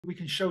we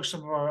can show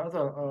some of our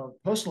other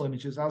personal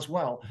images as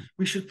well.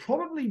 We should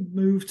probably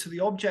move to the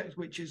object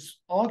which is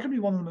arguably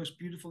one of the most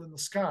beautiful in the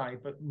sky,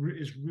 but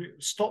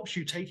stops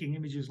you taking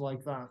images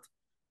like that.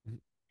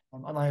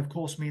 And I, of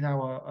course, mean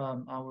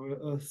our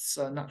Earth's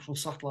natural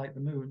satellite, the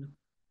Moon.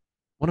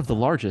 One of the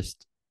Um,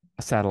 largest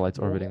satellites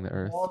orbiting the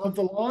Earth. one of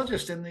the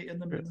largest in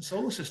the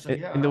solar system. In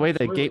the Yeah, way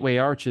that absolutely. Gateway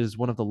Arch is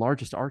one of the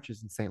largest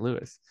arches in St.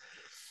 Louis.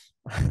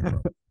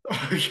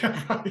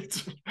 Yeah,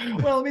 right.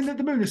 Well, I mean,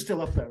 the Moon is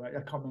still up there, right?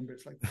 I can't remember.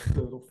 It's like the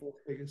third or fourth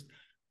biggest.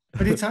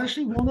 But it's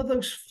actually one of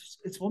those.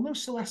 It's one of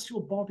those celestial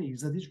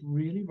bodies that is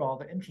really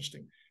rather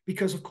interesting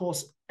because, of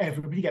course,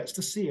 everybody gets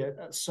to see it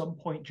at some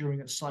point during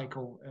its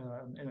cycle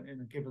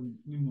in a given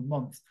lunar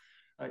month.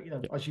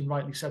 As you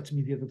rightly said to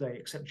me the other day,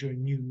 except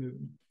during new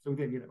moon. So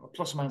then, a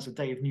plus or minus a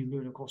day of new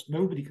moon. Of course,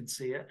 nobody can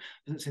see it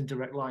because it's in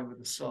direct line with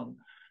the sun.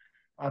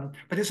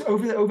 But it's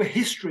over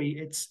history.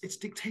 It's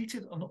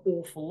dictated an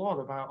awful lot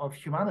of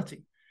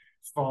humanity,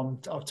 from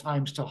of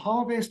times to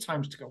harvest,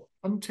 times to go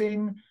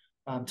hunting,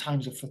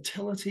 times of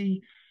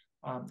fertility,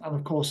 and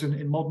of course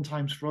in modern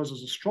times for us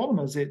as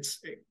astronomers, it's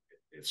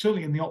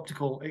certainly in the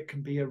optical, it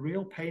can be a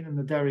real pain in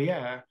the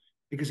derriere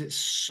because it's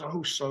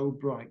so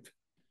bright.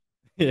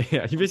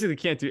 Yeah, you basically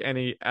can't do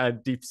any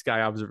deep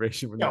sky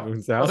observation when the Yeah,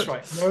 moon's that's out.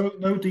 right.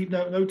 No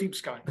deep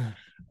sky.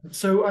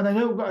 So, and I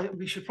know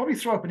we should probably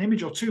throw up an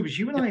image or two, because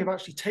you and Yeah. I have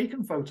actually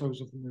taken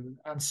photos of the moon,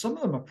 and some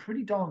of them are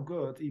pretty darn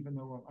good, even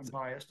though I'm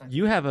biased, I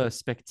You think. have a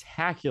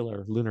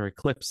spectacular lunar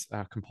eclipse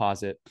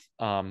composite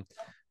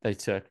they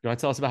took. You want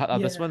to tell us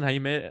about this Yeah. one? How you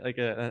made it? Like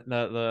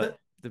The,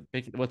 the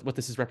big what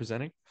this is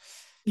representing?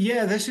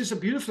 yeah, this is a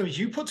beautiful image.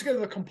 You put together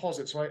the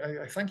composite, so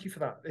I thank you for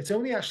that. It's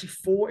only actually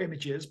four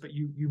images, but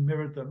you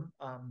mirrored them,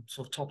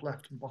 sort of top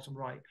left and bottom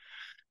right.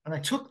 And I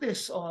took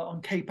this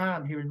on Cape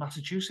Ann here in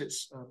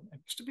Massachusetts. It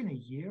must have been a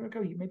year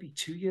ago, maybe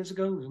 2 years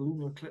ago. There was a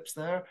lunar eclipse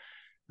there.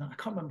 Now, I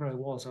can't remember where I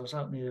was. I was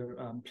out near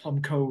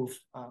Plum Cove,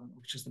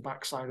 which is the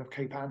backside of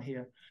Cape Ann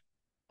here.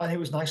 And it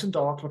was nice and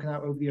dark, looking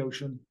out over the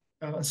ocean.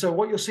 And so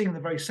what you're seeing in the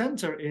very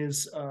center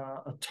is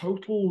a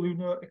total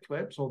lunar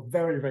eclipse, or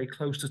very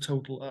close to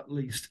total at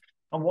least.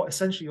 And what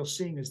essentially you're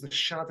seeing is the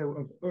shadow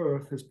of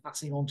Earth is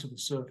passing onto the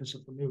surface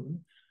of the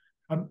moon.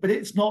 But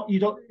it's not,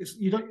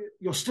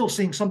 you're still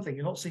seeing something,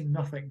 you're not seeing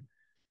nothing.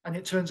 And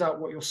it turns out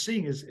what you're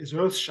seeing is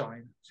Earth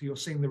shine. So you're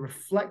seeing the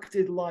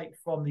reflected light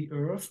from the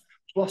Earth,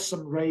 plus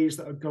some rays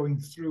that are going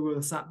through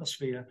Earth's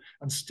atmosphere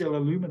and still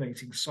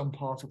illuminating some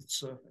part of the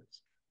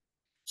surface.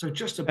 So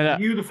just a And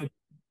beautiful.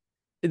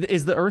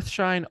 is the Earth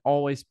shine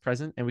always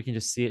present, and we can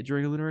just see it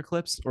during a lunar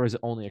eclipse, or does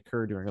it only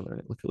occur during a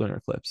lunar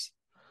eclipse?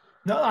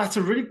 No, that's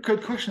a really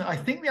good question. I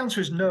think the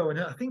answer is no, and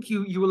I think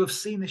you will have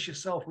seen this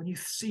yourself when you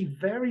see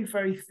very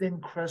thin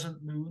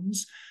crescent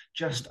moons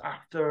just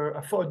after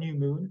a full new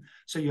moon.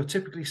 So you're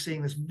typically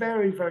seeing this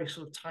very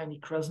sort of tiny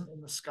crescent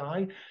in the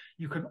sky.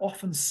 You can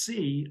often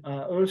see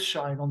Earth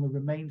shine on the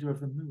remainder of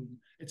the moon.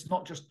 It's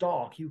not just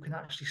dark; you can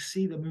actually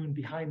see the moon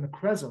behind the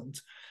crescent,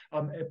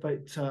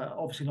 but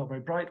obviously not very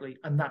brightly,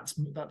 and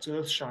that's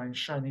Earth shine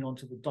shining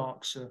onto the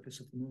dark surface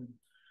of the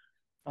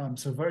moon.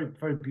 So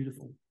very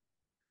beautiful.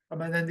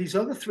 And then these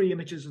other three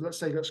images,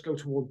 let's go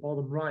toward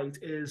bottom right,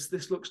 is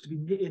this looks to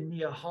be in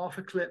near half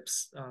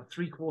eclipse,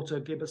 three-quarter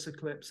gibbous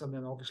eclipse, and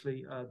then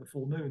obviously the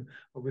full moon,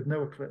 but with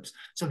no eclipse.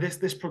 So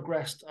this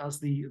progressed as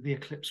the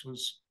eclipse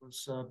was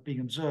being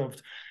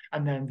observed.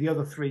 And then the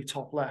other three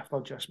top left are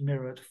just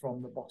mirrored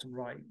from the bottom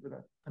right with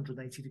a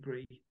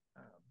 180-degree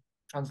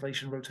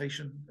translation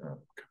rotation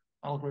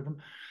algorithm.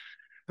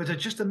 But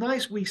just a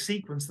nice wee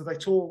sequence that I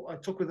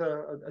took with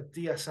a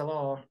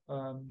DSLR,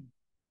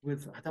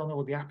 with, I don't know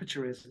what the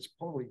aperture is. It's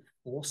probably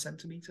 4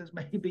 centimeters,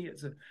 maybe.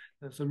 It's a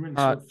really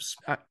Uh, sort of.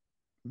 uh,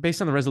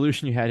 Based on the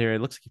resolution you had here,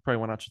 it looks like you probably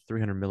went out to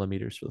 300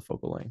 millimeters for the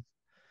focal length.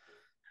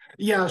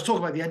 Yeah, I was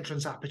talking about the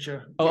entrance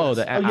aperture. The Yes. Oh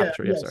yeah.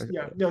 aperture. Yeah, Yes. sorry.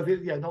 Yeah. No.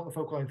 Yeah. Not the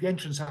focal length. The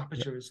entrance Yeah.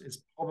 aperture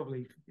is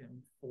probably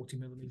 40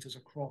 millimeters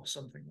across,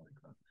 something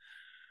like that.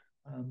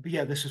 But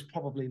yeah, this is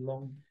probably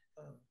long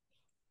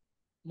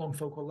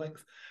focal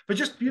length, but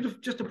just beautiful,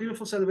 just a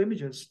beautiful set of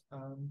images.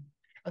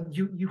 And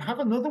you have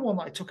another one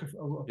that I took.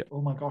 Yeah.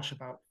 Oh my gosh,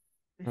 about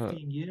Uh,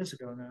 15 years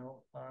ago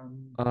now.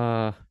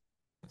 uh,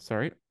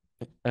 Sorry.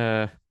 This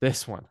one,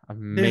 This one.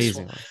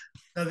 amazing one.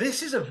 Now,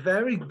 this is a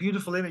very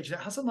beautiful image. It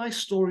has a nice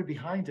story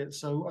behind it.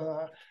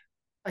 So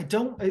I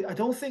don't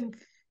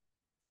think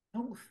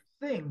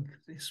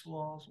this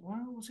was.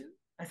 Where was it?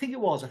 I think it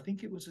was. I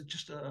think it was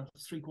just a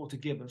three-quarter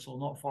gibbous, or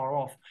not far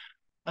off.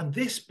 And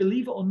this,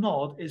 believe it or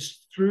not,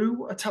 is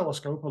through a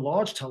telescope, a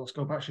large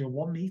telescope, actually a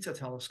 1 meter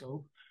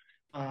telescope,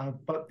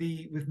 but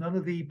with none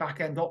of the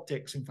back end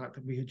optics. In fact,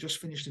 we had just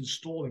finished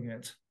installing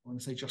it. When I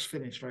say just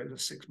finished, right, it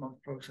was a 6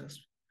 month process.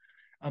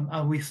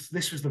 And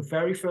this was the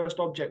very first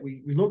object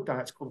we looked at.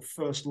 It's called a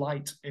first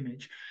light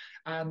image.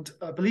 And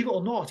believe it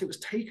or not, it was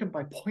taken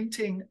by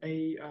pointing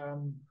a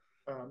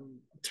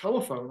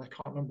telephone. I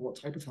can't remember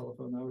what type of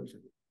telephone now. It was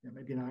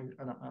maybe an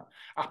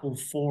Apple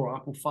 4 or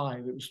Apple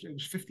 5. It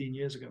was 15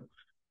 years ago.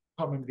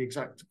 I can't remember the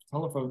exact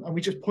telephone. And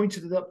we just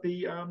pointed it up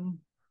the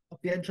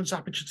entrance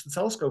aperture to the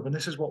telescope. And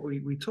this is what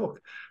we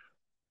took.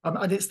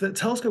 And it's the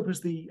telescope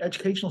is the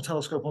educational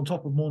telescope on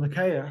top of Mauna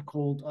Kea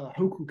called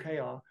Hoku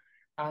Kea.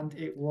 And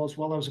it was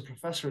while I was a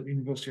professor at the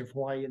University of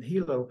Hawaii in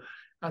Hilo.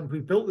 And we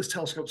built this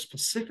telescope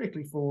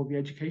specifically for the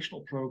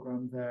educational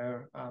program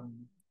there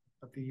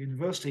at the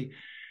university.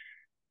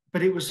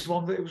 But it was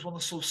one of the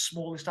sort of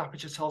smallest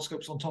aperture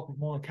telescopes on top of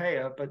Mauna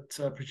Kea, but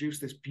produced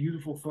this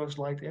beautiful first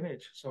light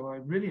image. So I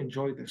really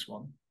enjoyed this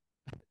one.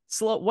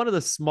 One of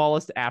the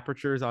smallest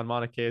apertures on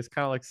Mauna Kea is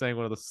kind of like saying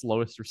one of the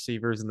slowest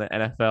receivers in the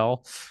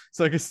NFL.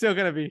 So like it's still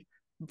going to be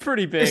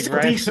pretty It's big, still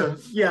right? decent.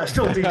 Yeah,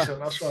 still decent.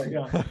 That's right.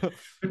 Yeah.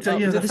 But the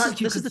this is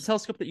fact you this is could the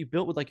telescope that you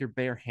built with like your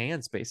bare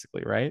hands,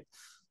 basically, right?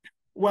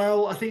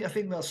 well, I think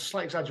that's a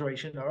slight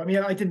exaggeration. Though. I mean,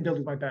 I didn't build it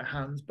with my bare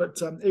hands, but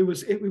it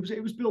was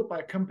built by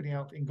a company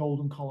out in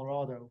Golden,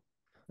 Colorado.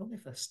 I don't know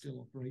if they're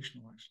still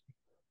operational actually.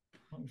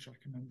 I'm not sure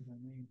I can remember their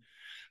name.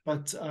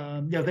 But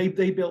yeah,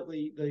 they built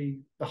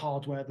the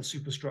hardware, the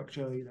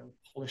superstructure,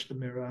 polished the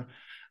mirror.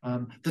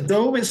 The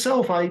dome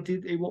itself,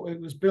 it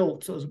was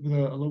built with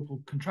a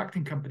local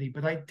contracting company,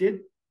 but I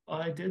did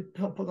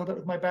put that up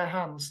with my bare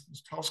hands.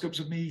 There's telescopes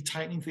of me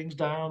tightening things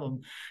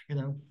down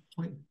and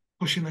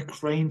pushing the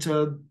crane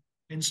to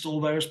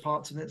install various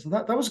parts of it. So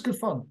that was good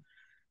fun.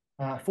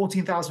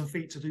 14,000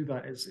 feet to do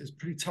that is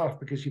pretty tough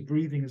because your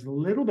breathing is a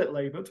little bit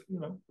labored,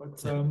 but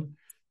Did you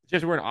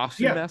have to wear an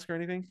oxygen yeah. mask or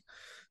anything?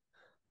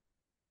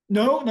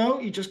 No,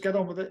 you just get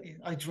on with it.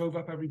 I drove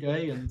up every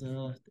day and did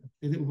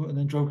it, and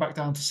then drove back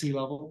down to sea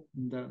level.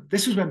 And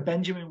this was when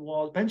Benjamin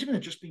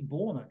had just been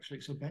born,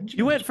 actually. So You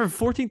Benjamin went was, from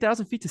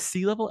 14,000 feet to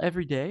sea level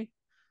every day?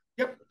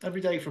 yep,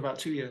 every day for about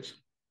 2 years.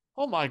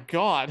 Oh my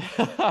God.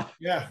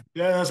 Yeah,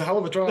 that was a hell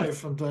of a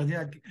drive. And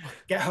yeah,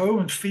 get home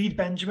and feed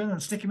Benjamin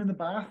and stick him in the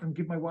bath and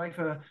give my wife,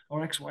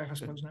 or ex-wife, I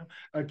suppose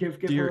now, give her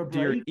a Do your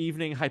break.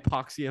 evening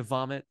hypoxia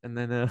vomit and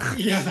then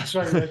Yeah, that's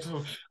right. Yeah.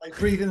 So, like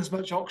breathe in as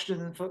much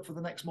oxygen for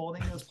the next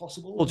morning as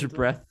possible. hold your And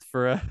breath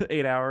for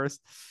 8 hours.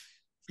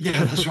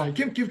 yeah, that's right.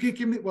 Give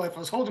me. Well, if I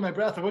was holding my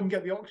breath, I wouldn't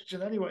get the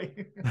oxygen anyway.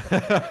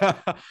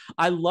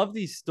 I love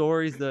these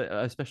stories,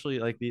 especially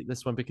like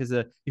this one, because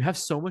you have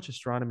so much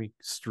astronomy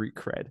street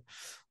cred,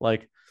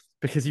 like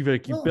because you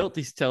Well, built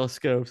these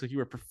telescopes, like you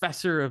were a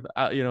professor of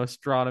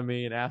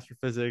astronomy and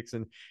astrophysics,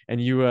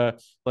 and you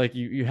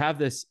have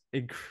this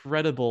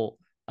incredible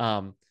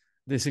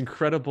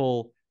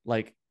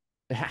like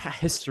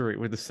history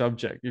with the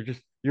subject.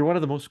 You're one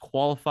of the most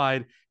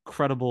qualified,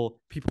 credible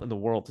people in the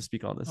world to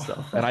speak on this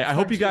stuff. And I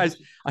hope you thanks, guys,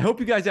 Jason. I hope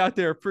you guys out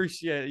there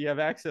appreciate it. You have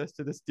access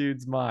to this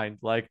dude's mind.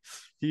 Like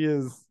he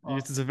is, Oh,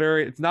 it's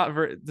not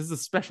very, this is a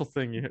special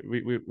thing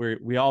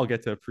we all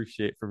get to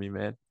appreciate from you,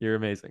 man. You're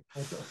amazing.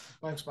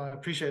 thanks, man. I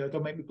appreciate it.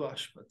 Don't make me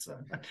blush, but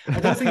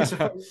I don't think it's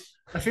a.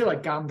 I feel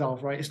like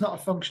Gandalf, right? It's not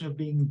a function of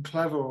being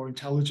clever or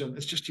intelligent.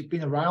 It's just you've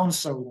been around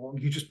so long,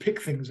 you just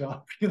pick things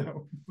up.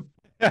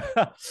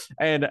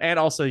 And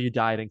also you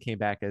died and came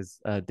back as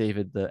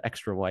David the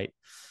extra white.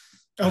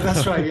 Oh,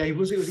 that's right. Yeah, it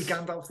was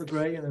Gandalf the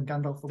Grey and then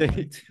Gandalf the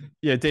White.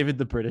 Yeah, David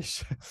the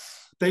British.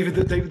 David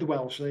the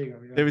Welsh. There you go.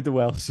 Yeah. David the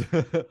Welsh.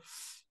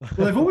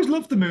 Well, I've always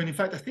loved the moon. In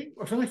fact, I think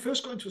when I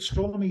first got into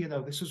astronomy,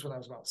 this was when I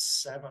was about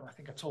 7. I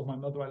think I told my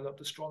mother I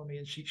loved astronomy,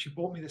 and she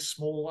bought me this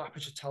small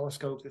aperture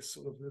telescope, this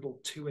sort of little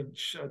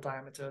 2-inch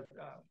diameter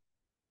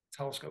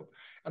telescope.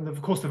 And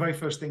of course, the very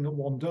first thing that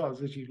one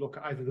does is you look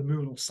at either the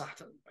moon or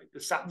Saturn. Right? The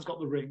Saturn's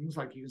got the rings,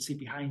 like you can see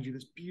behind you,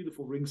 this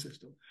beautiful ring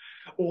system,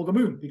 or the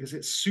moon, because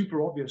it's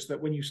super obvious that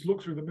when you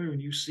look through the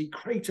moon, you see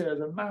craters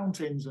and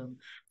mountains and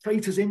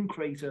craters in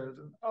craters.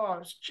 And I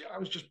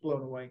was just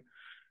blown away.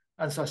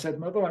 And so I said,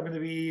 Mother, I'm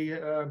going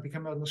to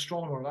become an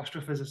astronomer, an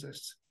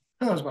astrophysicist.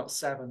 And I was about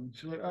 7.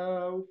 She's like,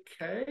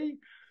 okay.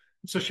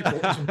 So she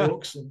bought me some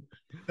books, and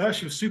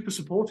she was super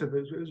supportive.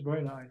 It was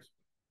very nice.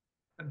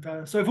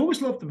 And so I've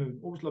always loved the moon,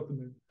 always loved the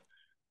moon.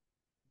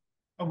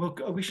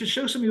 And we should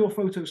show some of your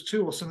photos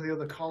too, or some of the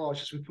other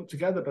collages we put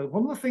together. But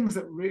one of the things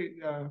that really,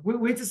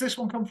 where does this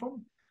one come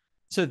from?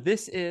 So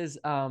this is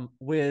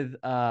with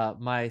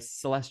my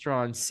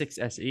Celestron 6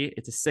 SE.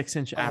 It's a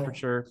 6-inch Oh,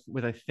 aperture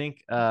with I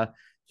think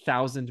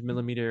 1,000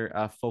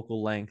 millimeter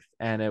focal length,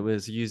 and it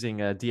was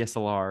using a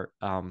DSLR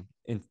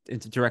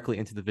directly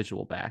into the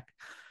visual back.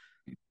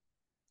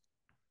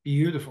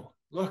 beautiful.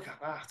 Look at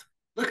that.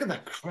 Look at the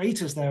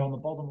craters there on the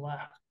bottom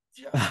left.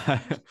 Just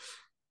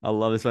I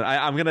love this one.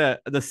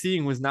 The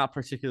seeing was not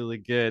particularly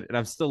good, and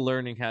I'm still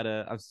learning how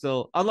to. I'm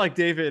still unlike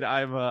David.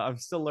 I'm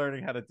still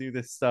learning how to do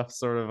this stuff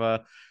sort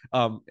of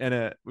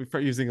we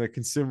start using like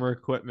consumer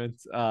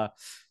equipment.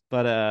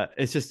 But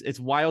it's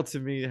wild to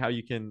me how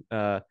you can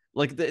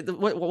like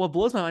what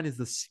blows my mind is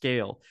the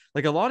scale.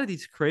 Like a lot of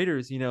these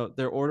craters,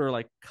 they're order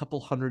like a couple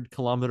hundred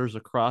kilometers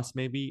across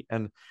maybe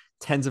and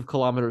tens of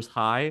kilometers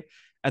high,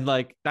 and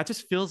like that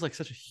just feels like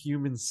such a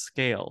human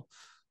scale.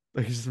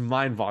 Like it's just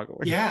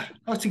mind-boggling. Yeah,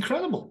 that's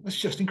incredible. That's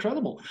just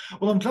incredible.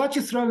 Well, I'm glad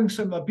you're throwing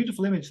a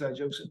beautiful image there,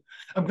 Joseph.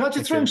 I'm glad you're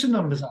Thanks, throwing David. some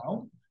numbers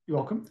out. You're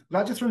welcome.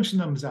 Glad you're throwing some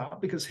numbers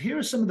out because here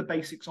are some of the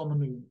basics on the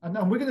moon,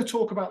 and we're going to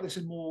talk about this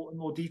in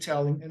more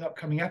detail in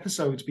upcoming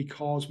episodes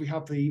because we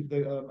have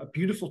a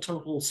beautiful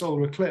total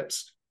solar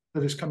eclipse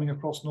that is coming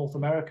across North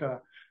America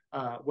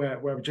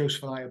where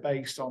Joseph and I are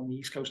based on the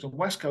East Coast and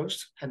West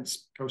Coast,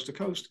 hence coast to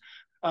coast,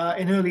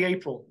 in early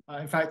April.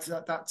 In fact,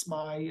 that's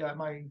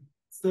my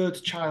third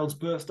child's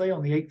birthday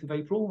on the 8th of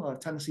April.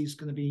 Tennessee's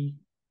going to be,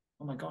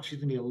 oh my gosh, she's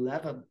going to be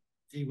 11.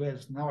 Gee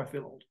whiz, now I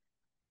feel old.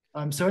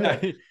 So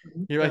anyway,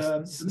 You're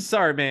like,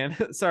 sorry,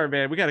 man. Sorry,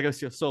 man. We got to go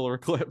see a solar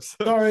eclipse.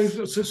 sorry,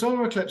 so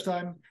solar eclipse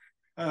time.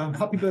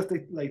 Happy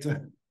birthday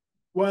later.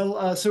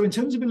 Well, so in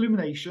terms of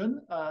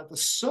illumination, the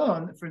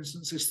sun, for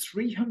instance, is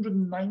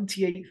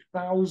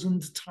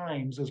 398,000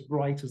 times as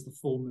bright as the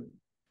full moon.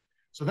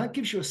 So that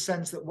gives you a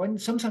sense that when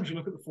sometimes you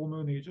look at the full moon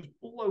and you're just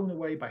blown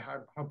away by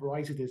how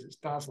bright it is, it's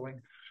dazzling.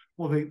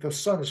 Well, the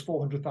sun is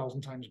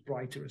 400,000 times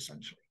brighter,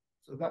 essentially.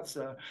 So that's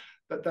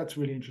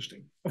really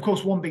interesting. Of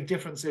course, one big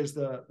difference is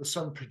the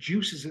sun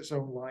produces its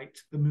own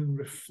light. The moon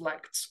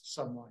reflects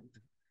sunlight.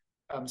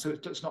 So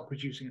it's not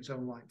producing its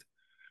own light.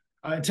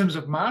 In terms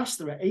of mass,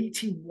 there are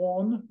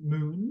 81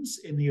 moons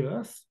in the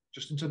Earth,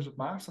 just in terms of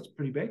mass. That's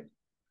pretty big.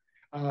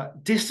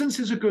 Distance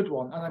is a good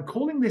one. And I'm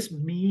calling this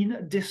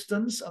mean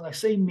distance. And I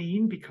say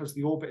mean because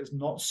the orbit is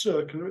not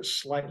circular. It's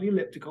slightly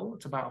elliptical.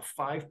 It's about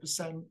a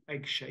 5%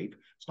 egg shape.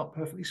 It's not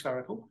perfectly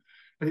spherical.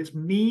 But its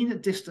mean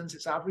distance,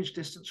 its average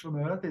distance from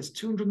Earth is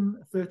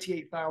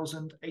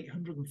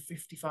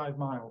 238,855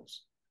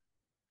 miles,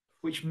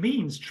 which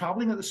means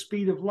traveling at the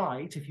speed of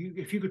light, if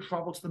you could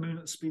travel to the moon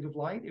at the speed of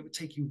light, it would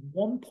take you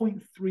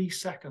 1.3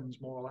 seconds,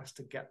 more or less,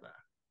 to get there.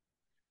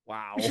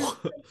 Wow. Which is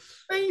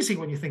amazing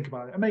when you think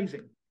about it.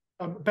 Amazing.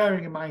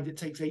 Bearing in mind, it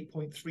takes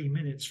 8.3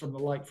 minutes from the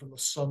light from the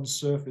sun's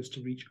surface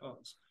to reach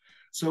us.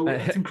 So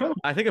it's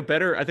incredible. I think a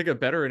better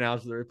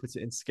analogy that puts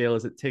it in scale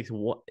is it takes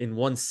in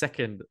 1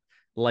 second,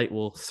 light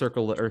will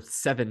circle the Earth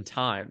 7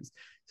 times.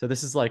 So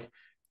this is like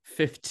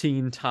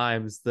 15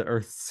 times the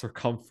Earth's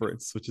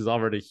circumference, which is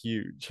already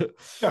huge.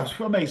 Yes,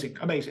 amazing.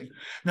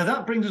 Now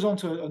that brings us on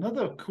to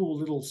another cool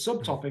little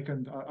subtopic,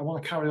 and I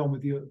want to carry on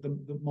with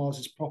the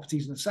Mars's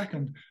properties in a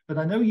second. But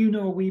I know you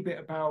know a wee bit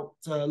about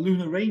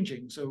lunar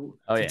ranging, so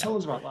tell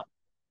us about that.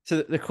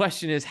 So the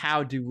question is,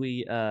 how do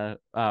we have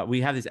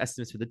these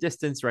estimates for the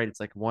distance, right? It's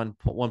like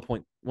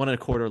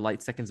 1.125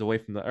 light seconds away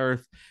from the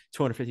Earth,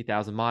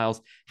 250,000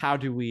 miles. How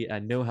do we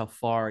know how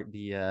far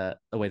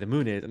away the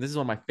moon is? And this is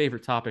one of my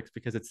favorite topics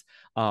because it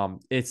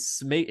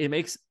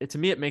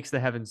makes the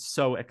heavens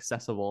so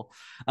accessible.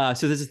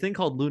 So there's a thing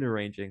called lunar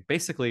ranging.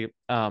 Basically,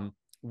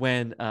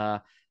 when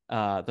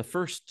the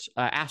first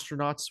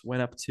astronauts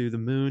went up to the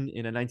moon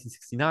in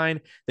 1969.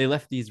 They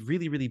left these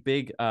really, really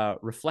big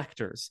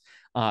reflectors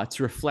to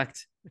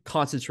reflect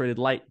concentrated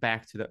light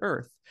back to the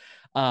Earth.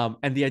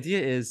 And the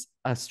idea is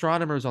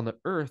astronomers on the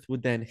Earth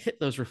would then hit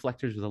those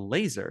reflectors with a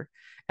laser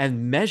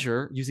and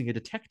measure using a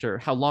detector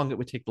how long it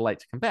would take the light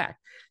to come back.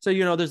 So,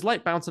 there's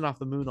light bouncing off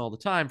the moon all the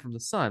time from the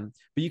sun,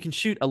 but you can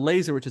shoot a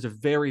laser, which is a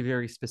very,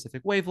 very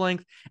specific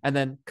wavelength, and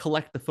then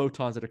collect the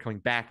photons that are coming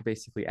back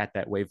basically at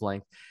that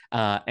wavelength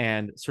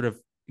and sort of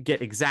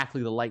get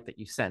exactly the light that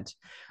you sent.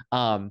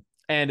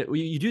 And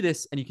you do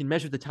this and you can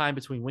measure the time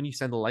between when you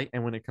send the light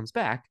and when it comes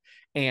back.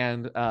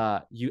 And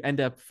you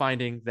end up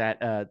finding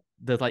that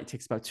the light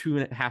takes about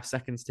 2.5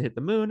 seconds to hit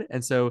the moon.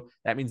 And so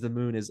that means the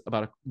moon is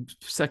about a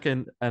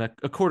second and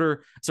a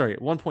quarter,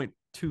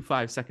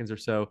 1.25 seconds or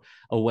so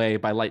away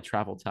by light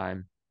travel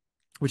time,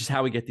 which is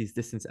how we get these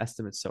distance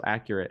estimates so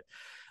accurate.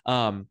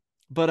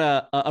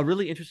 But a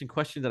really interesting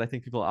question that I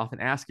think people often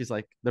ask is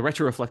like the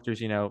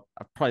retroreflectors, are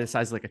probably the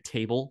size of like a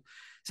table.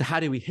 So how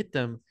do we hit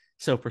them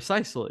so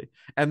precisely?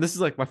 And this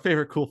is like my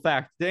favorite cool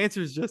fact. The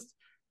answer is just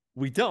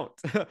we don't.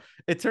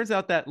 It turns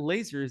out that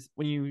lasers,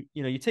 when you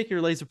take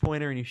your laser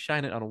pointer and you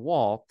shine it on a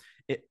wall,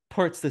 it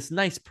parts this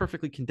nice,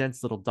 perfectly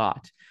condensed little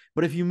dot.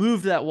 But if you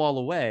move that wall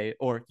away,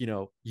 or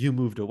you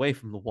moved away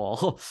from the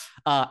wall,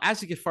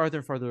 as you get farther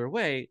and farther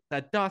away,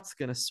 that dot's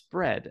going to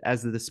spread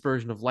as the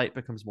dispersion of light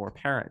becomes more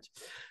apparent.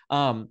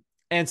 And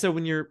so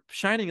when you're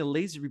shining a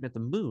laser beam at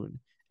the moon,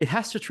 it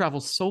has to travel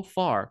so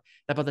far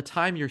that by the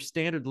time your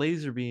standard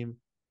laser beam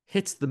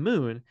hits the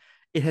moon,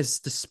 it has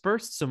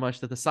dispersed so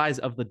much that the size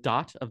of the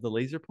dot of the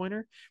laser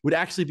pointer would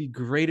actually be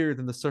greater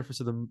than the surface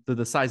of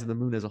the size of the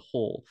moon as a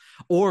whole,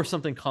 or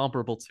something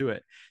comparable to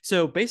it.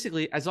 So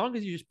basically, as long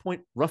as you just point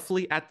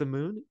roughly at the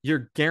moon,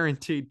 you're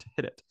guaranteed to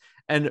hit it.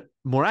 And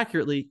more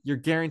accurately, you're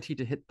guaranteed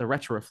to hit the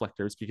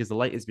retroreflectors because the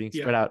light is being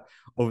spread out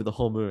over the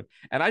whole moon.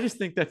 And I just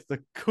think that's the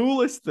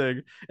coolest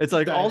thing. It's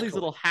like all these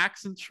little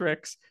hacks and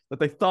tricks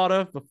that they thought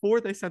of before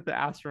they sent the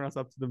astronauts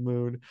up to the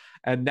moon.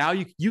 And now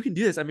you can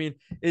do this. I mean,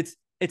 it's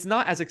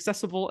not as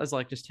accessible as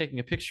like just taking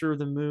a picture of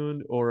the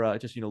moon or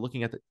just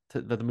looking at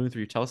the moon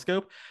through your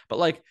telescope, but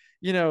like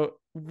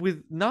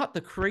with not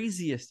the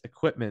craziest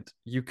equipment,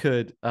 you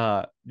could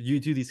you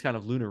do these kind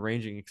of lunar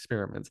ranging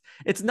experiments.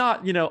 It's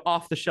not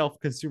off the shelf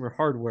consumer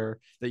hardware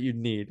that you'd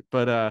need,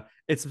 but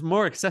it's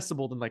more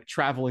accessible than like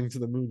traveling to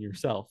the moon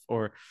yourself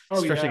or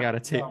stretching out a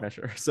tape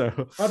measure.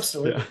 So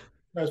absolutely.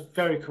 That's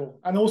very cool.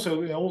 And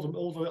also, all the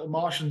little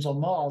Martians on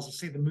Mars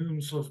see the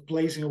moon sort of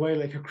blazing away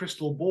like a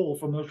crystal ball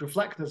from those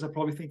reflectors. They're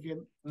probably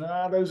thinking,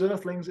 those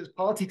Earthlings, it's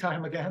party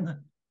time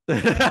again.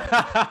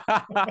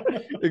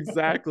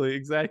 Exactly.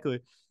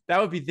 that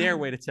would be their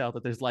way to tell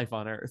that there's life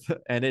on Earth,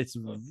 and it's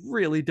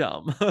really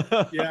dumb.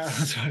 Yeah,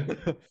 that's right.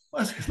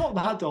 Well, it's not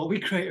that dull. We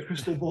create a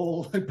crystal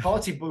ball, like ball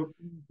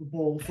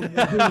from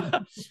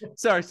the moon.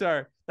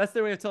 Sorry. That's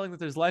their way of telling that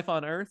there's life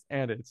on Earth,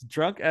 and it's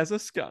drunk as a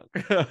skunk.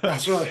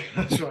 That's right.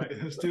 That's right.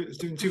 It's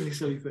doing too many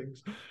silly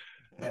things.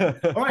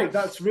 All right,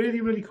 that's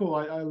really really cool.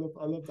 I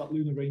love that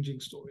lunar ranging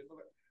story. I love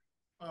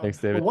it. Thanks,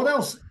 But David. what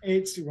else?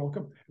 You're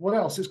welcome. What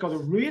else? It's got a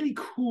really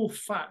cool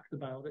fact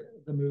about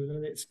it, the moon,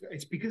 and it's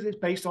because it's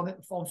based on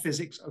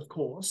physics, of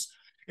course,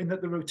 in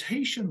that the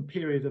rotation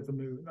period of the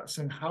moon, that's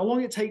in how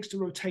long it takes to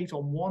rotate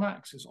on one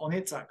axis, on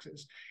its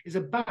axis, is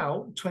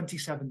about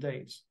 27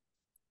 days.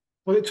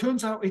 Well, it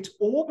turns out its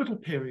orbital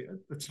period,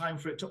 the time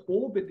for it to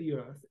orbit the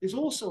Earth, is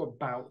also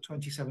about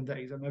 27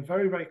 days, and they're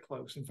very, very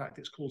close. In fact,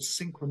 it's called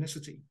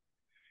synchronicity.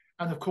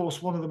 And of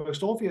course, one of the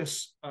most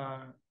obvious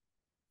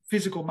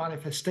physical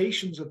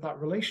manifestations of that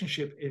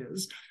relationship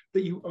is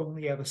that you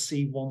only ever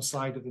see one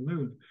side of the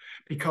moon,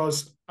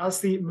 because as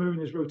the moon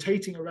is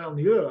rotating around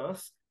the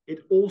Earth, it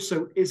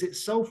also is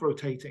itself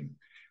rotating.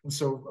 And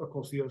so, of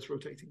course, the Earth's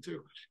rotating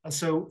too. And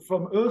so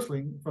from an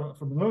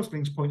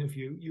Earthling's point of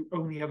view, you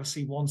only ever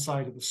see one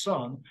side of the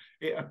sun.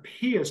 It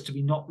appears to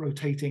be not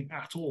rotating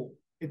at all.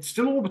 It's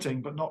still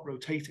orbiting, but not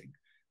rotating,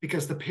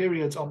 because the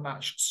periods are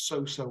matched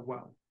so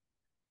well.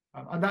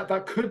 And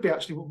that could be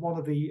actually one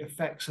of the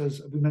effects, as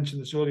we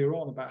mentioned this earlier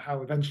on, about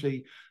how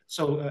eventually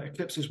solar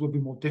eclipses will be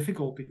more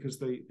difficult because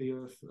the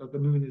Earth, the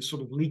moon is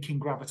sort of leaking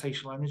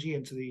gravitational energy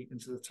into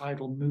the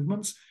tidal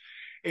movements.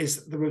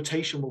 Is the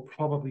rotation will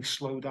probably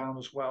slow down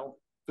as well.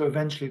 So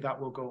eventually that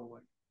will go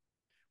away.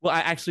 Well, I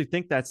actually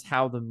think that's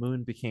how the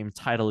moon became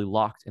tidally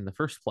locked in the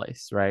first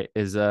place, right?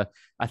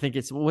 I think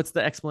it's what's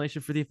the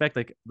explanation for the effect?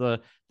 Like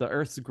the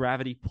Earth's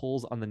gravity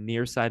pulls on the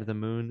near side of the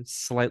moon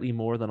slightly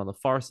more than on the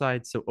far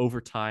side, so over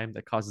time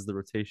that causes the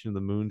rotation of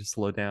the moon to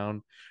slow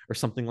down or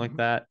something like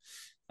that.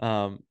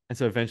 And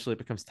so eventually it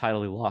becomes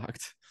tidally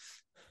locked.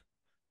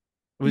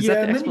 Was that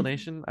Yeah, the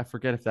explanation? I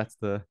forget if that's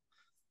the.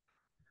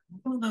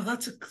 Well, no,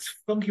 that's a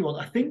funky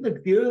one. I think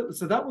that the Earth,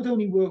 so that would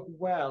only work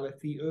well if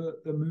the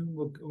moon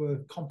were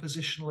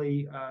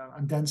compositionally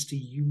and density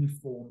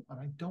uniform, and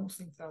I don't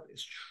think that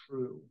is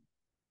true.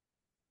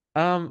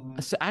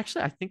 So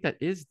actually I think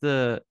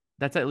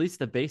that's at least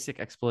the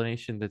basic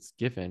explanation that's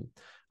given.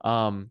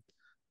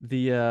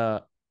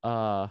 The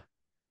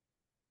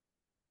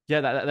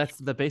Yeah, that's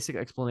the basic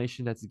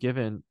explanation that's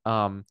given.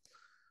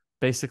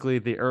 Basically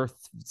the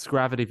Earth's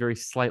gravity very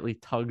slightly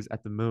tugs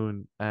at the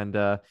moon, and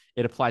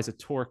it applies a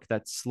torque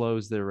that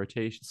slows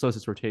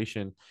its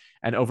rotation,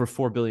 and over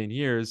 4 billion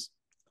years,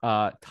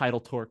 tidal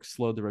torque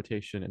slowed the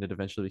rotation, and it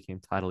eventually became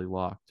tidally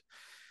locked.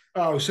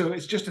 Oh, so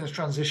it's just in a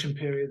transition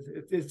period.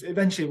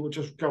 Eventually it will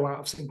just go out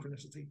of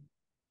synchronicity.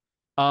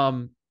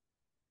 Um,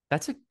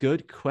 that's a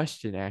good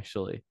question,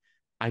 actually.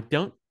 I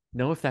don't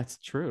know if that's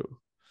true.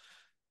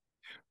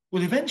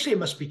 Well, eventually it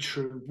must be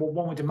true. Well,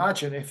 one would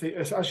imagine if,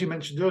 as you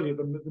mentioned earlier,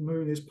 the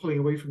moon is pulling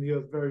away from the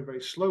Earth very,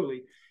 very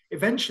slowly.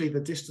 Eventually,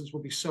 the distance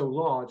will be so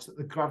large that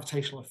the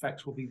gravitational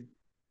effects will be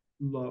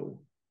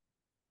low.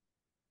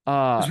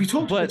 Because we But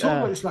talked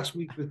about this last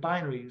week with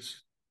binaries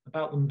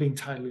about them being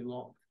tidally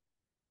locked.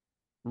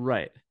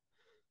 right.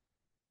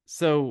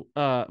 So,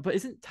 but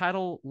isn't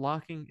tidal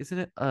locking, isn't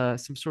it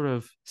some sort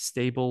of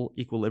stable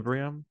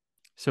equilibrium?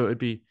 So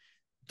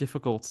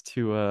difficult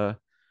to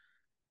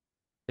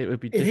it would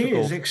be It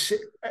is,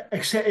 difficult.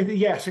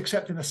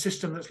 except in a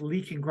system that's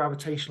leaking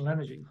gravitational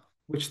energy,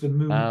 which the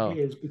moon Oh.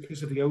 is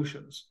because of the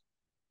oceans.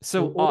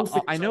 So So all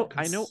I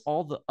things are know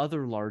all the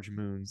other large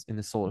moons in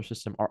the solar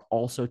system are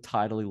also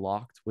tidally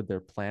locked with their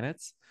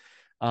planets.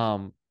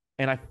 Um,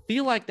 and I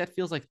feel like that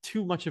feels like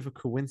too much of a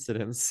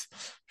coincidence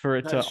for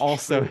it to that's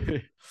also.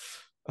 true.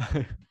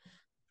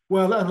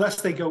 Well,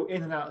 unless they go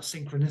in and out of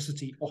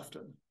synchronicity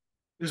often,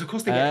 because of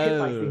course they get hit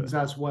by Oh, things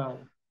as well.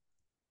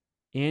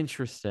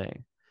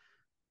 interesting.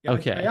 Yeah, I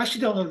Okay.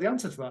 actually don't know the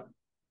answer to that.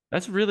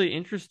 That's really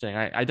interesting.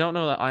 I don't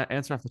know that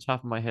answer off the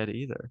top of my head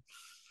either.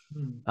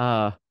 Hmm.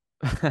 Uh,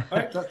 All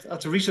right,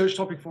 that's a research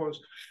topic for us.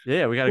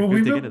 yeah, we got to Well, go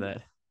we dig into will.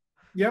 that.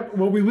 Yep.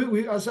 Well,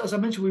 we as I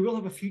mentioned, we will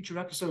have a future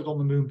episode on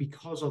the moon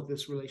because of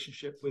this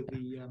relationship with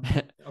the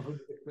of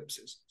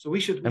eclipses. So we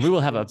And we should will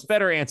have have the a answer.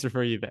 better answer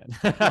for you then.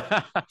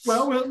 Yeah.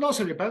 Well, we'll not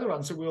necessarily a better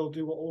answer. We'll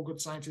do what all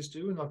good scientists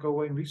do, and I'll go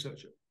away and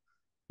research it,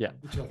 Yeah.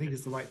 which I think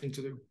is the right thing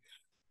to do.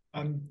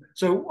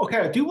 So, okay,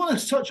 I do want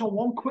to touch on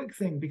one quick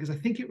thing because I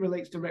think it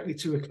relates directly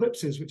to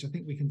eclipses, which I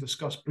think we can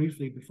discuss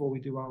briefly before we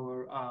do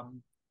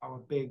our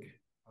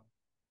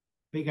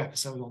big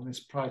episode on this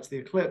prior to the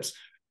eclipse.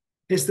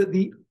 Is that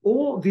the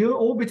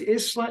orbit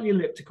is slightly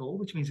elliptical,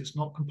 which means it's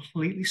not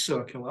completely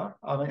circular.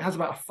 It has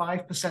about a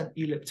 5%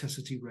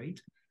 ellipticity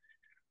rate.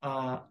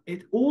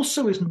 It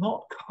also is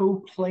not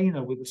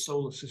coplanar with the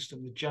solar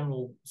system, the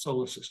general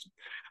solar system.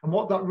 And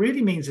what that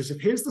really means is if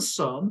here's the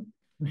sun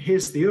and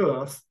here's the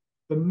Earth,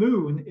 the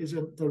moon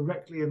isn't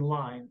directly in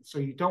line. So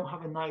you don't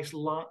have a nice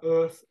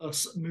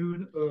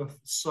moon, Earth,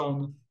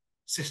 sun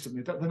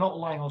system. They're not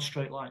lying on a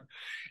straight line.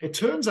 It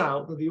turns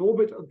out that the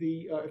orbit of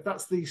if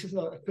that's the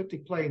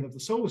ecliptic plane of the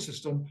solar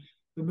system,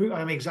 the moon,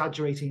 I'm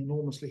exaggerating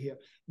enormously here.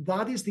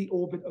 That is the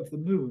orbit of the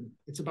moon.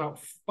 It's about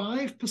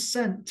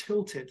 5%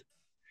 tilted.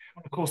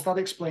 And of course, that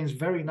explains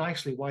very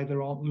nicely why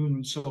there aren't lunar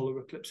and solar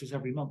eclipses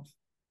every month.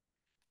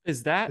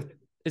 Is that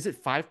is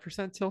it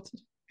 5%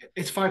 tilted?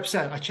 It's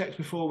 5%. I checked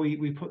before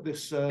we put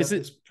this. Is it?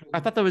 This. I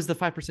thought that was the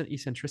 5%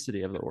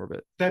 eccentricity of the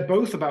orbit. They're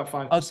both about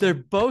They're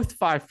 5%. both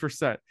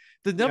 5%.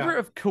 The number Yeah.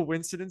 of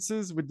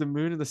coincidences with the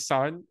moon and the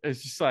sun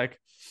is just like,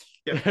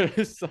 Yeah.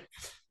 it's like,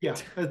 Yeah,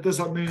 there's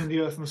that moon and the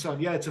earth and the sun.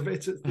 Yeah,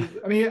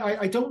 I mean,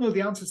 I don't know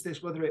the answer to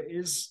this, whether it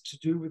is to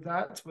do with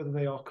that, whether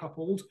they are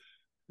coupled,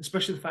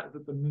 especially the fact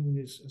that the moon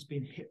has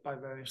been hit by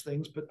various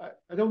things. But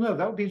I don't know.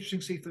 That would be interesting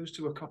to see if those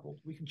two are coupled.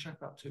 We can check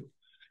that too.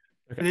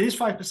 Okay. But it is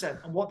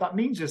 5%. And what that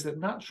means is that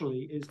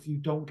naturally is you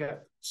don't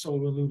get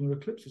solar and lunar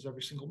eclipses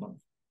every single month,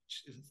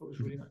 which I thought was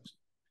really nice.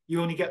 You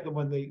only get them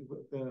when the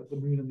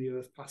moon and the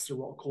earth pass through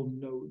what are called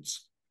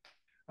nodes.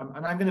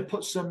 And I'm going to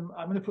put some.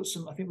 I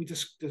think we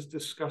just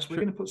discussed. We're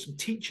going to put some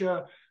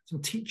teacher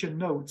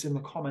notes in the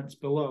comments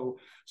below,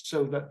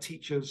 so that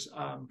teachers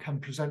can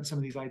present some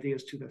of these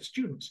ideas to their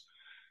students.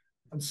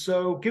 And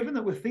so, given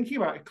that we're thinking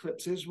about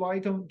eclipses, do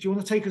you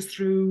want to take us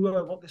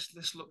through what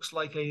this looks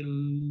like a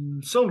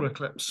solar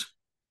eclipse?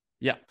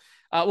 Yeah.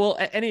 Well,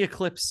 any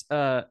eclipse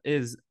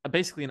is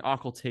basically an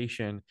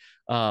occultation,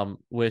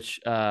 which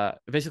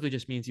basically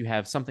just means you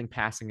have something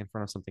passing in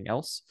front of something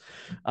else.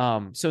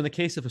 So in the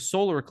case of a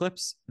solar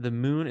eclipse, the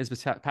moon is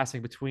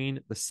passing between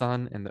the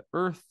sun and the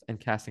earth and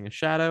casting a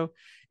shadow.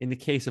 In the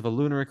case of a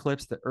lunar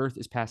eclipse, the earth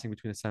is passing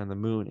between the sun and the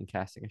moon and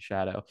casting a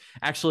shadow.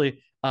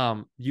 Actually,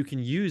 you can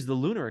use the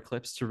lunar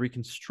eclipse to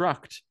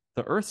reconstruct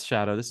the Earth's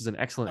shadow. This is an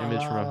excellent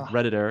image from a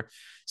Redditor.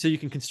 So you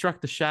can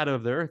construct the shadow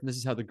of the Earth, and this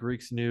is how the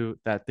Greeks knew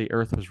that the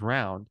Earth was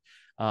round,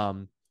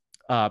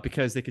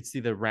 because they could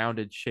see the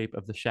rounded shape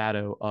of the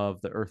shadow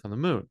of the Earth on the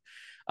moon.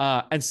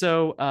 And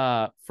so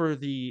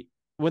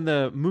when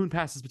the moon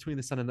passes between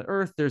the sun and the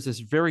earth, there's this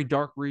very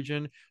dark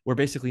region where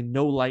basically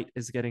no light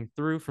is getting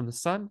through from the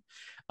sun.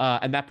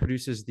 And that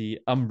produces the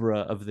umbra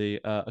of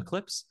the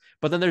eclipse.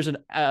 But then there's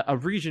a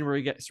region where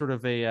you get sort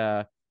of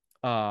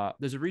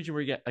there's a region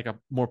where you get like a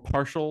more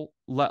partial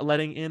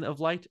letting in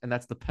of light, and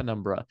that's the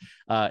penumbra.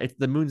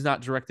 The moon's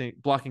not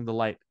blocking the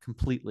light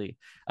completely,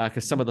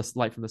 because some of the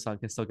light from the sun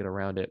can still get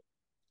around it.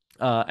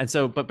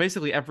 But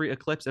basically every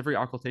eclipse, every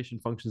occultation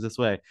functions this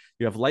way.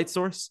 You have light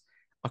source,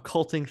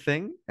 occulting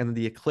thing, and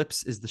the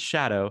eclipse is the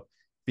shadow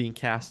being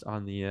cast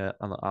on the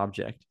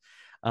object.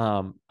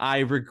 I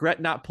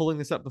regret not pulling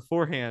this up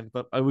beforehand,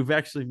 but we've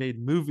actually made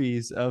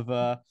movies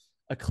of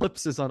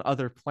eclipses on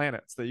other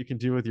planets that you can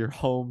do with your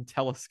home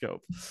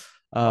telescope.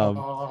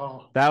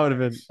 That would have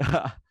been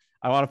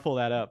I want to pull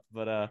that up,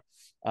 but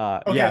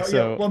okay, yeah.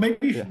 So well,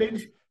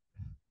 maybe.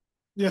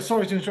 Yeah,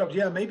 sorry to interrupt.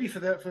 Yeah, maybe for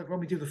when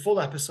we do the full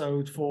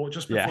episode for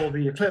just before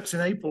the eclipse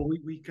in April,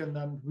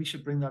 we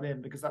should bring that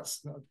in, because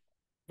that's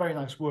very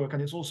nice work,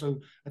 and it's also,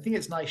 I think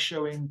it's nice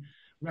showing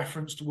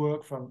referenced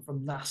work from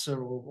NASA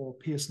or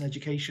Pearson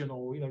Education,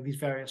 or these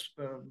various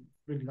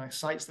really nice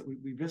sites that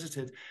we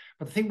visited.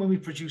 But I think when we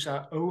produce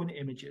our own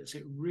images,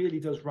 it really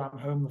does ram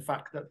home the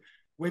fact that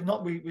we're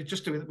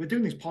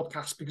doing these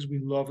podcasts because we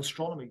love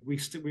astronomy.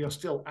 We are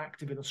still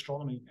active in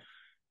astronomy,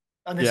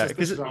 and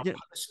this is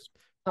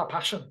our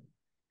passion.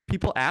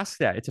 People ask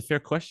that. It's a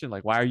fair question.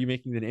 Like, why are you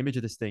making an image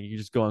of this thing? You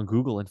just go on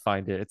Google and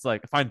find it. It's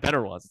like, find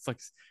better ones. It's like,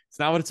 it's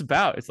not what it's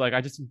about. It's like,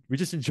 we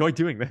just enjoy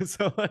doing this.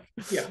 So like,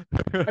 yeah.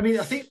 I mean,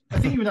 I think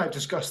you and I have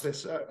discussed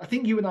this. I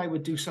think you and I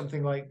would do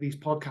something like these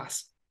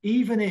podcasts,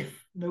 even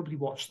if nobody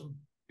watched them,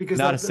 because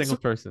not a single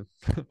person.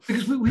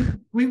 Because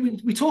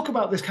we talk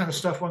about this kind of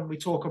stuff when we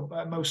talk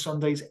about most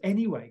Sundays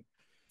anyway.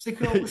 It's like,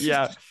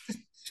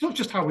 it's not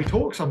just how we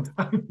talk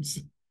sometimes.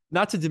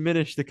 Not to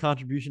diminish the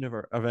contribution of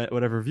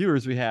whatever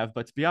viewers we have,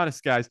 but to be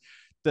honest, guys,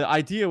 the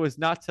idea was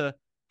not to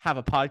have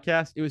a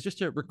podcast. It was just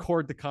to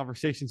record the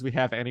conversations we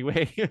have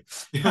anyway.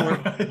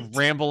 We're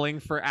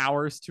rambling for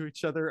hours to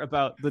each other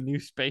about the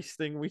new space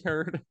thing we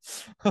heard.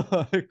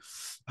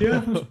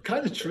 Yeah,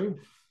 kind of true.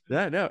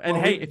 Yeah, no. And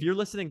hey, if you're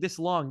listening this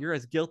long, you're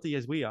as guilty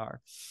as we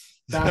are.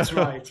 That's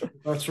right.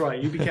 That's right.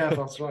 You be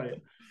careful. That's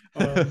right.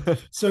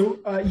 So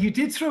you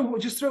did throw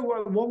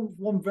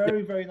one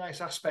very, very nice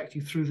aspect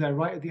you threw there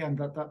right at the end,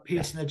 that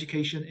Pearson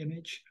Education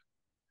image.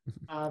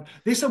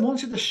 This I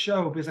wanted to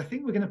show because I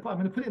think I'm going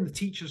to put it in the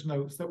teachers'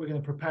 notes that we're going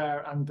to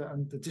prepare and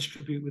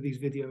distribute with these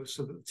videos,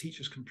 so that the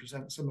teachers can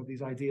present some of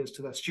these ideas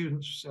to their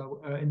students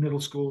in middle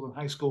school and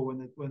high school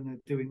when they're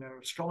doing their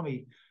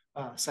astronomy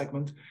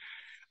segment.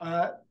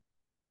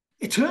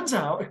 It turns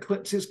out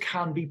eclipses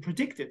can be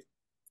predicted.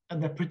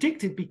 And they're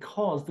predicted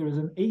because there is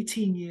an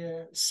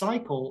 18-year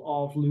cycle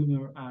of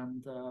lunar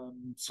and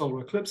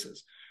solar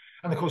eclipses.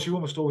 And of course, you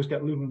almost always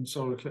get lunar and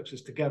solar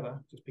eclipses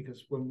together, just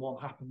because when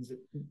one happens, it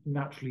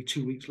naturally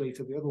 2 weeks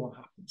later, the other one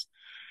happens.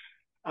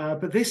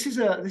 But this is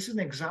an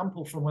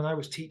example from when I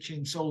was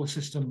teaching solar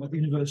system at the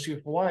University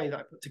of Hawaii that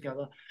I put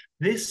together.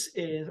 This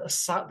is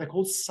they're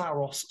called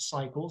Saros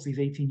cycles, these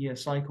 18-year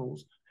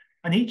cycles.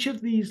 And each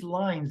of these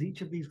lines,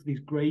 each of these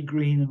gray,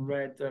 green, and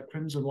red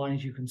crimson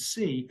lines you can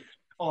see,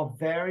 are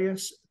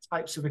various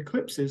types of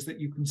eclipses that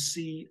you can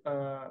see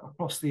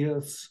across the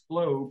Earth's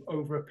globe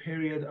over a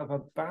period of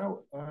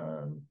about,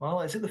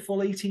 well, is it the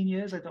full 18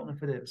 years? I don't know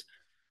if it is.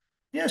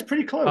 Yeah, it's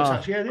pretty close, Uh,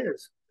 actually. Yeah, it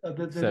is.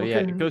 They're so yeah,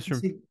 it looking, you goes can from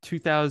see.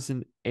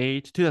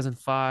 2008,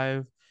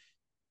 2005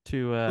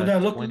 to Well, no,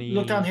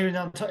 look down 20 here in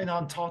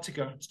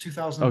Antarctica. It's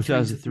oh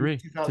 2003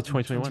 to 2003 to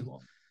 2021. 2021.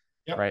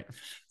 Yep. Right.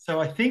 So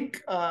I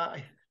think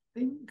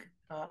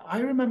I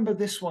remember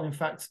this one. In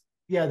fact,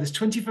 yeah, this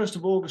 21st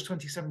of August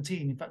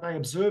 2017. In fact, I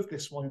observed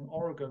this one in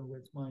Oregon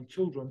with my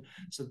children.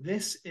 So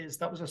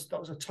that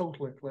was a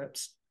total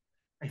eclipse.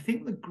 I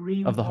think the Of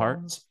green the heart.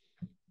 ones.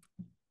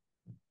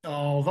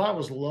 Oh, that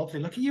was lovely.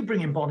 Look at you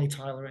bringing Bonnie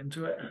Tyler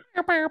into it.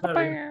 Very,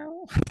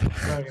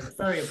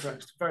 very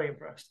impressed. Very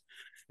impressed.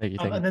 Thank you,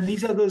 thank you. And then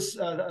these others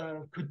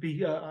could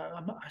be.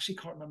 Actually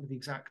can't remember the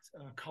exact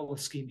color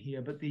scheme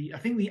here, but I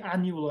think the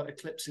annular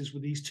eclipses were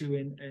these two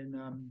in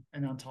The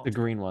Antarctica.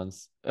 green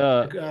ones.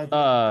 No,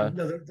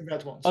 the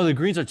red ones. Oh, the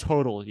greens are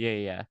total. Yeah,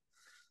 yeah.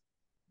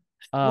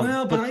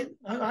 Well, but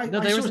But no, I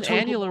there saw was a an total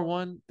annular one.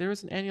 one. There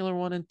was an annular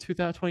one in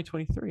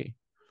 2023.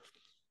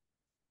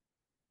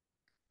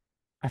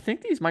 I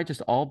think these might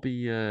just all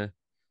be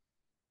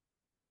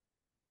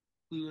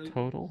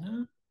total.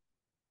 Yeah,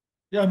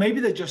 yeah, maybe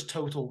they're just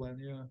total then.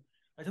 Yeah,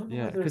 I don't know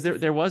Yeah, whether because it's there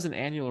different. was an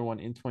annular one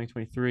in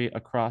 2023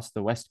 across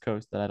the West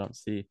Coast that I don't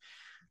see.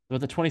 But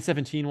the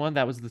 2017 one,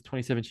 that was the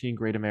 2017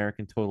 Great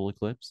American Total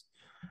Eclipse.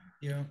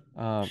 Yeah.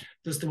 Um,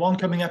 There's the one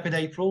coming up in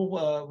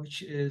April,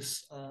 which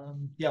is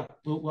yeah,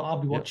 I'll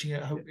be yep, watching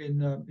it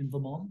in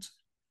Vermont.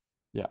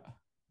 yeah.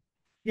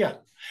 Yeah.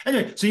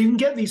 Anyway, so you can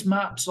get these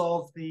maps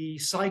of the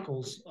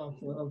cycles of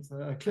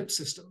the eclipse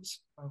systems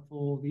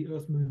for the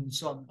Earth, Moon, and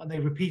Sun, and they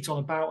repeat on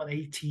about an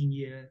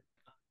 18-year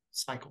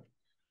cycle.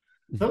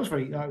 That was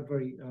very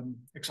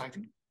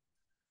exciting.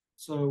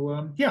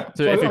 So yeah,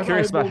 So so if you're I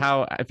curious about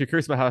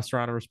will. how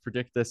astronomers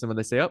predict this, and when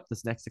they say, "Oh,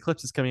 this next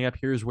eclipse is coming up,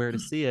 here's where to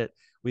see it,"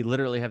 we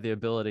literally have the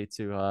ability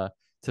to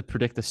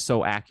predict this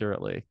so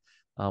accurately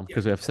Yeah,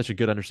 because we have such a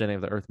good understanding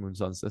of the Earth, Moon,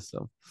 Sun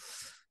system.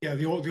 yeah,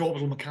 the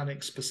orbital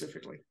mechanics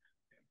specifically.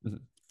 Mhm.